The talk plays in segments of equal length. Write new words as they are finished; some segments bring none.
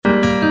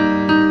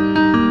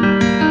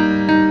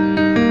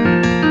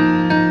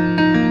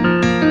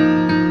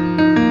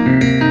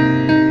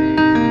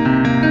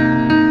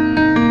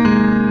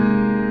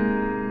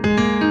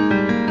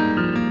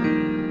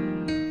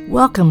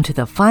Welcome to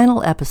the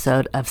final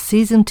episode of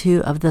Season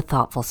 2 of The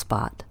Thoughtful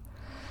Spot.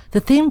 The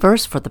theme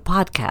verse for the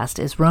podcast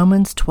is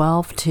Romans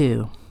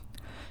 12:2.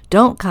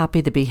 Don't copy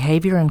the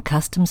behavior and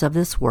customs of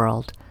this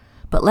world,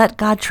 but let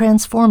God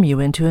transform you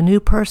into a new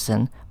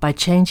person by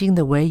changing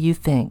the way you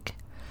think.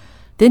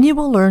 Then you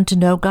will learn to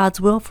know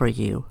God's will for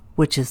you,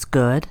 which is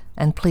good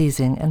and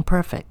pleasing and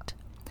perfect.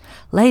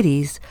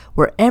 Ladies,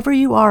 wherever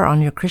you are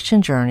on your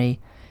Christian journey,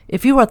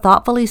 if you are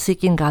thoughtfully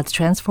seeking God's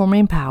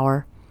transforming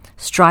power,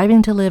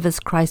 striving to live as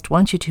Christ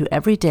wants you to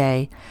every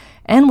day,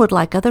 and would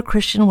like other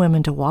Christian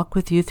women to walk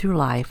with you through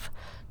life,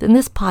 then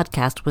this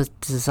podcast was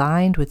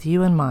designed with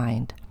you in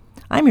mind.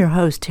 I'm your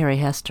host, Terry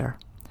Hester.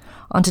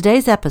 On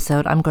today's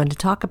episode, I'm going to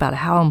talk about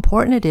how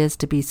important it is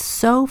to be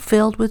so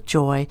filled with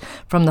joy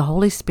from the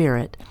Holy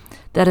Spirit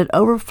that it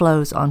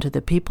overflows onto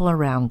the people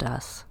around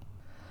us.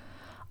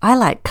 I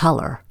like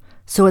color,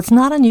 so it's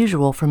not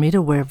unusual for me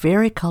to wear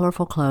very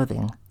colorful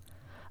clothing.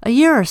 A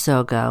year or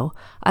so ago,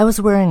 I was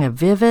wearing a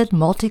vivid,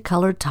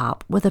 multicolored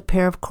top with a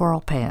pair of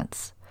coral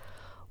pants.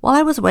 While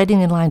I was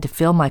waiting in line to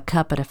fill my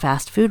cup at a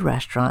fast food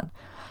restaurant,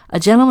 a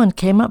gentleman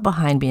came up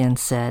behind me and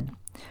said,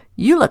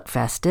 "You look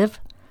festive,"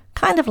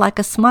 kind of like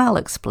a smile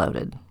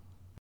exploded.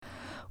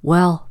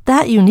 Well,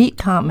 that unique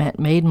comment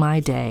made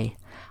my day.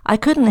 I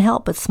couldn't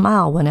help but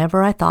smile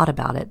whenever I thought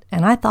about it,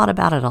 and I thought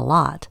about it a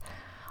lot.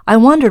 I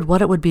wondered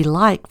what it would be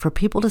like for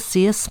people to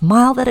see a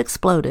smile that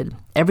exploded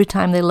every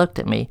time they looked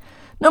at me,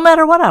 no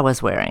matter what I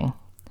was wearing.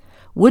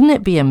 Wouldn't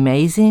it be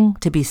amazing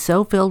to be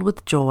so filled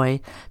with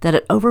joy that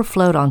it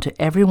overflowed onto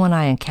everyone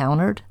I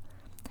encountered?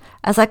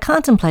 As I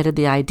contemplated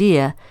the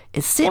idea,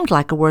 it seemed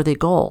like a worthy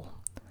goal.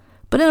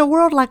 But in a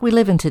world like we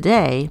live in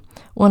today,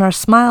 when our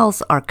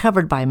smiles are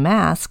covered by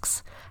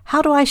masks,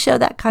 how do I show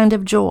that kind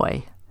of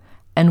joy?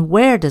 And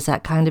where does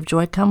that kind of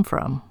joy come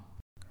from?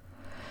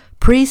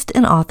 Priest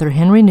and author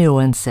Henry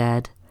Nouwen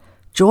said,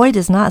 "Joy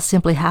does not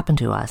simply happen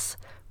to us.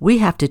 We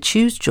have to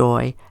choose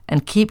joy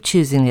and keep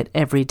choosing it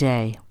every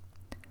day."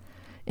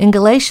 In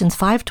Galatians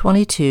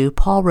 5:22,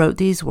 Paul wrote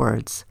these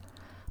words,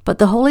 "But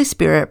the Holy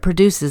Spirit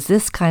produces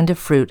this kind of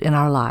fruit in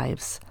our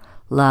lives: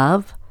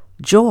 love,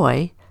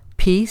 joy,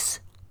 peace,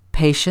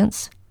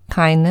 patience,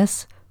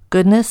 kindness,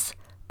 goodness,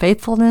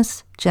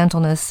 faithfulness,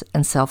 gentleness,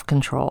 and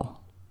self-control."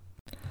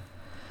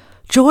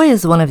 Joy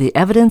is one of the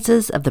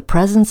evidences of the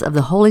presence of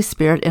the Holy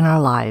Spirit in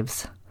our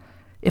lives.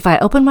 If I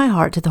open my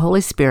heart to the Holy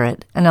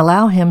Spirit and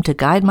allow Him to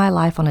guide my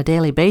life on a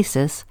daily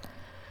basis,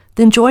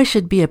 then joy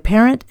should be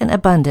apparent and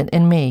abundant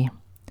in me.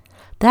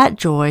 That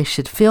joy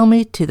should fill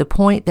me to the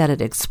point that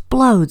it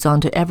explodes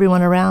onto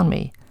everyone around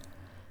me.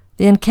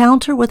 The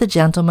encounter with a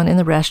gentleman in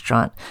the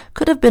restaurant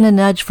could have been a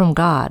nudge from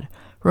God,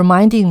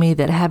 reminding me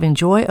that having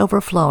joy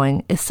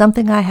overflowing is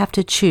something I have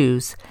to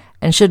choose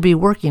and should be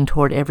working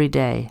toward every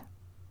day.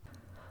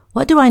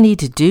 What do I need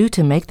to do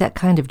to make that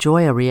kind of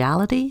joy a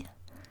reality?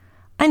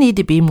 I need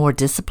to be more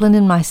disciplined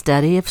in my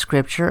study of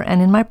Scripture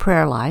and in my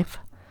prayer life.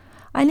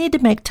 I need to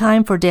make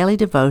time for daily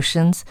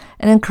devotions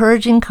and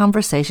encouraging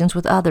conversations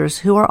with others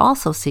who are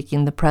also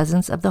seeking the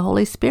presence of the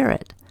Holy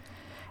Spirit.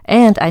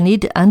 And I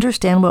need to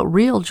understand what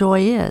real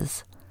joy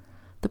is.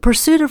 The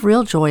pursuit of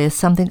real joy is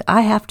something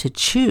I have to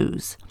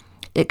choose.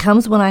 It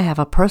comes when I have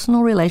a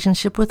personal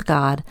relationship with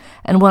God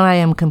and when I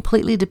am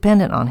completely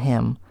dependent on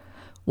Him,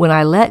 when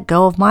I let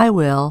go of my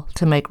will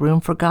to make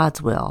room for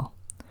God's will.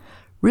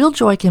 Real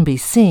joy can be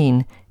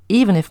seen,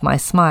 even if my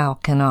smile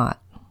cannot.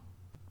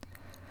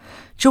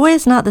 Joy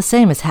is not the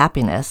same as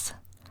happiness.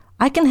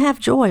 I can have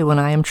joy when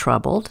I am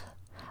troubled.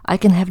 I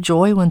can have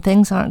joy when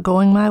things aren't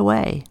going my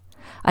way.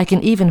 I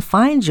can even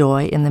find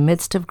joy in the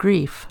midst of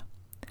grief.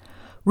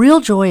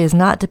 Real joy is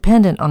not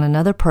dependent on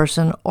another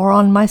person or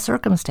on my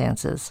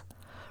circumstances.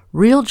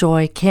 Real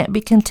joy can't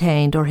be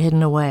contained or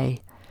hidden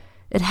away.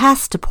 It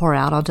has to pour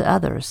out onto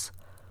others.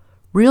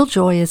 Real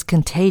joy is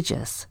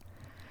contagious.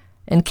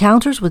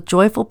 Encounters with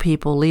joyful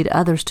people lead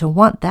others to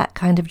want that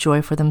kind of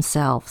joy for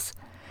themselves,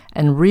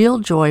 and real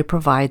joy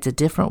provides a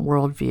different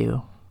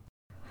worldview.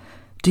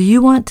 Do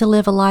you want to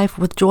live a life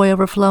with joy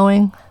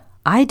overflowing?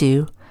 I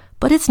do,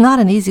 but it's not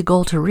an easy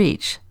goal to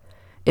reach.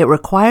 It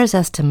requires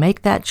us to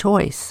make that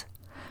choice.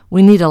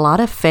 We need a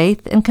lot of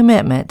faith and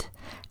commitment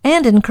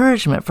and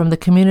encouragement from the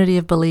community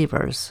of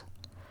believers.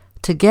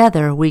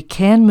 Together, we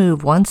can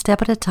move one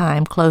step at a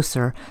time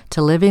closer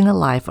to living a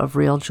life of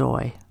real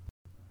joy.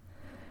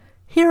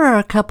 Here are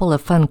a couple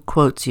of fun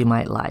quotes you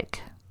might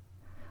like.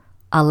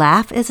 "A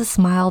laugh is a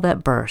smile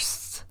that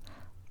bursts."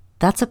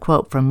 That's a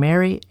quote from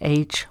Mary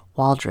H.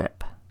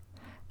 Waldrip.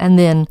 And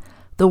then,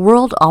 "The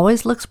world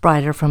always looks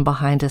brighter from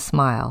behind a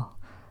smile."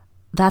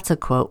 That's a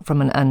quote from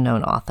an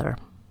unknown author.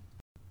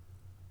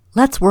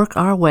 Let's work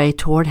our way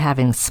toward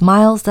having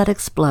smiles that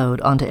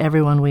explode onto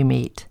everyone we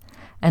meet.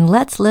 And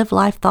let's live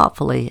life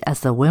thoughtfully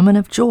as the women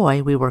of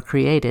joy we were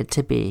created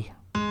to be.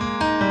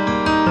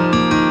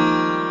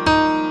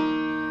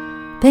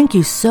 Thank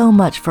you so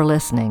much for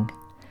listening.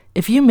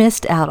 If you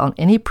missed out on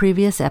any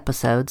previous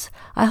episodes,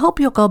 I hope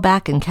you'll go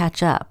back and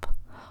catch up.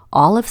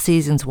 All of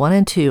Seasons 1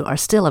 and 2 are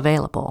still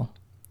available.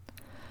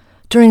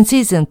 During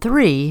Season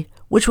 3,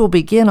 which will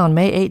begin on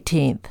May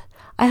 18th,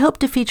 I hope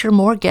to feature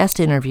more guest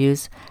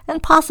interviews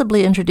and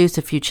possibly introduce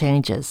a few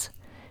changes.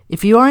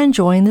 If you are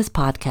enjoying this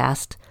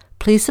podcast,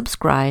 please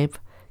subscribe,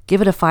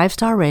 give it a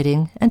 5-star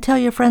rating, and tell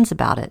your friends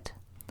about it.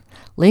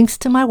 Links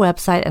to my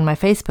website and my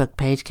Facebook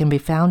page can be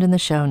found in the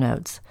show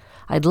notes.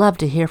 I'd love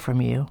to hear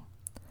from you.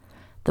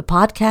 The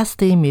podcast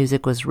theme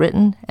music was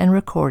written and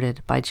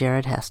recorded by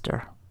Jared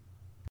Hester.